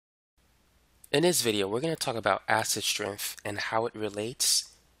In this video, we're going to talk about acid strength and how it relates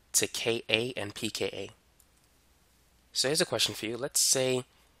to Ka and pKa. So here's a question for you. Let's say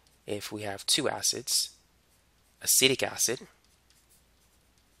if we have two acids, acetic acid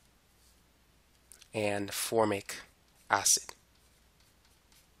and formic acid.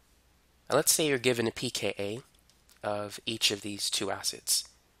 Now let's say you're given a pKa of each of these two acids.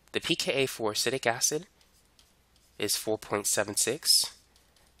 The pKa for acetic acid is 4.76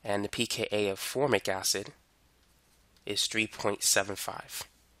 and the pKa of formic acid is 3.75.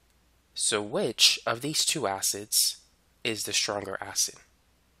 So which of these two acids is the stronger acid?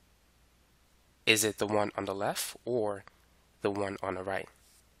 Is it the one on the left or the one on the right?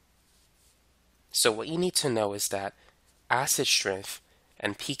 So what you need to know is that acid strength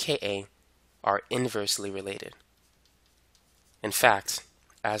and pKa are inversely related. In fact,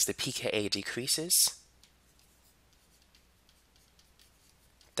 as the pKa decreases,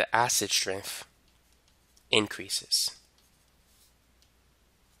 the acid strength increases.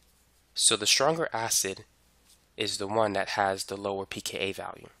 So the stronger acid is the one that has the lower pKa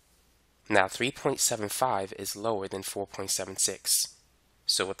value. Now 3.75 is lower than 4.76.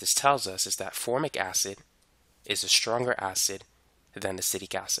 So what this tells us is that formic acid is a stronger acid than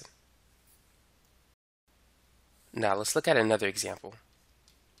acetic acid. Now let's look at another example.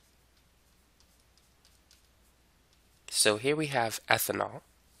 So here we have ethanol,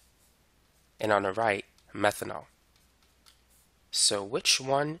 and on the right, methanol. So which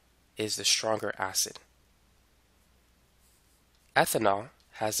one is the stronger acid? Ethanol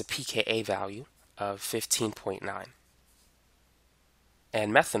has a pKa value of 15.9,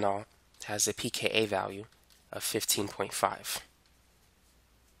 and methanol has a pKa value of 15.5.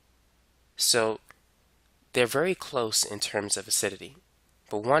 So they're very close in terms of acidity,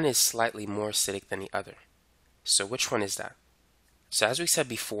 but one is slightly more acidic than the other. So which one is that? So as we said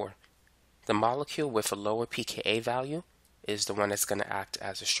before, the molecule with a lower pKa value is the one that's going to act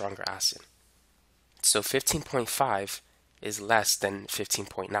as a stronger acid. So 15.5 is less than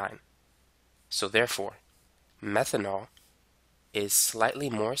 15.9. So therefore, methanol is slightly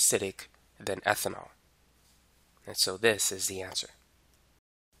more acidic than ethanol. And so this is the answer.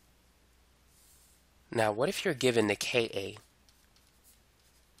 Now, what if you're given the Ka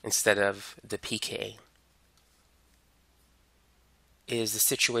instead of the pKa? Is the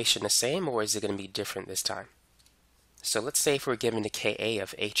situation the same, or is it going to be different this time? So let's say if we're given the Ka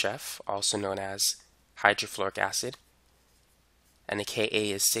of HF, also known as hydrofluoric acid, and the Ka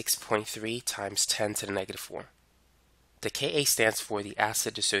is 6.3 times 10 to the negative 4. The Ka stands for the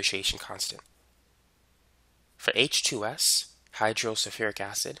acid dissociation constant. For H2S, hydrosulfuric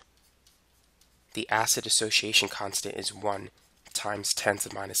acid, the acid dissociation constant is 1 times 10 to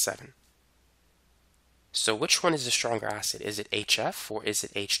the minus 7. So which one is the stronger acid? Is it HF or is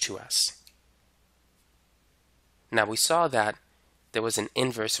it H2S? Now we saw that there was an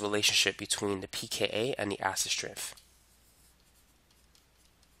inverse relationship between the pKa and the acid strength.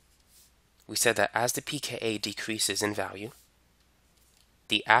 We said that as the pKa decreases in value,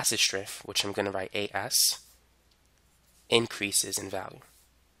 the acid strength, which I'm going to write As, increases in value.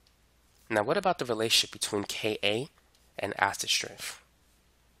 Now what about the relationship between Ka and acid strength?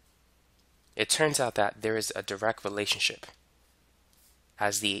 It turns out that there is a direct relationship.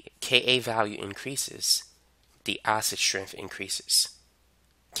 As the Ka value increases, the acid strength increases.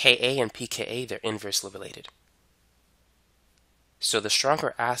 Ka and pKa, they're inversely related. So the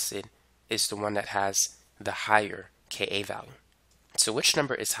stronger acid is the one that has the higher Ka value. So which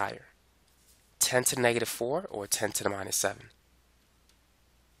number is higher? 10 to the negative 4 or 10 to the minus 7?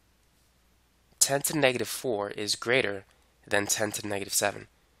 10 to the negative 4 is greater than 10 to the negative 7.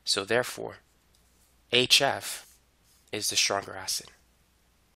 So therefore, HF is the stronger acid.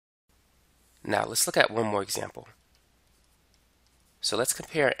 Now let's look at one more example. So let's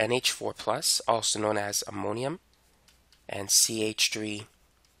compare NH4+, also known as ammonium, and CH3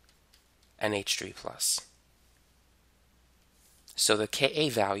 NH3+. So the Ka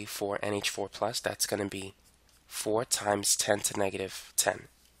value for NH4+, that's going to be 4 times 10 to the negative 10.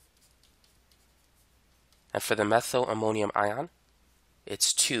 And for the methyl ammonium ion,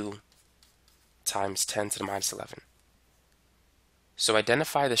 it's 2 times 10 to the minus 11. So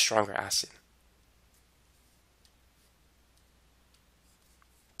identify the stronger acid.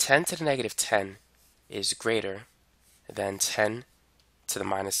 10 to the negative 10 is greater than 10 to the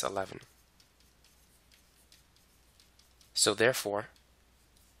minus 11. So therefore,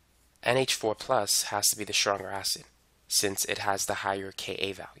 NH4+ has to be the stronger acid since it has the higher Ka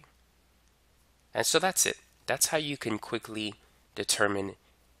value. And so that's it. That's how you can quickly determine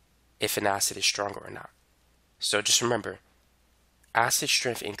if an acid is stronger or not. So just remember, acid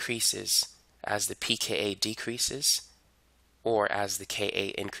strength increases as the pKa decreases or as the Ka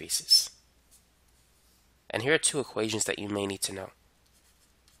increases. And here are two equations that you may need to know.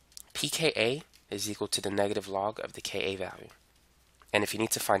 pKa is equal to the negative log of the Ka value. And if you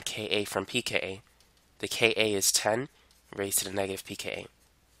need to find Ka from pKa, the Ka is 10 raised to the negative pKa.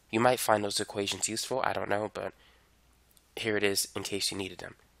 You might find those equations useful, I don't know, but here it is in case you needed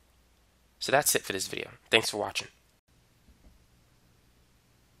them. So that's it for this video. Thanks for watching.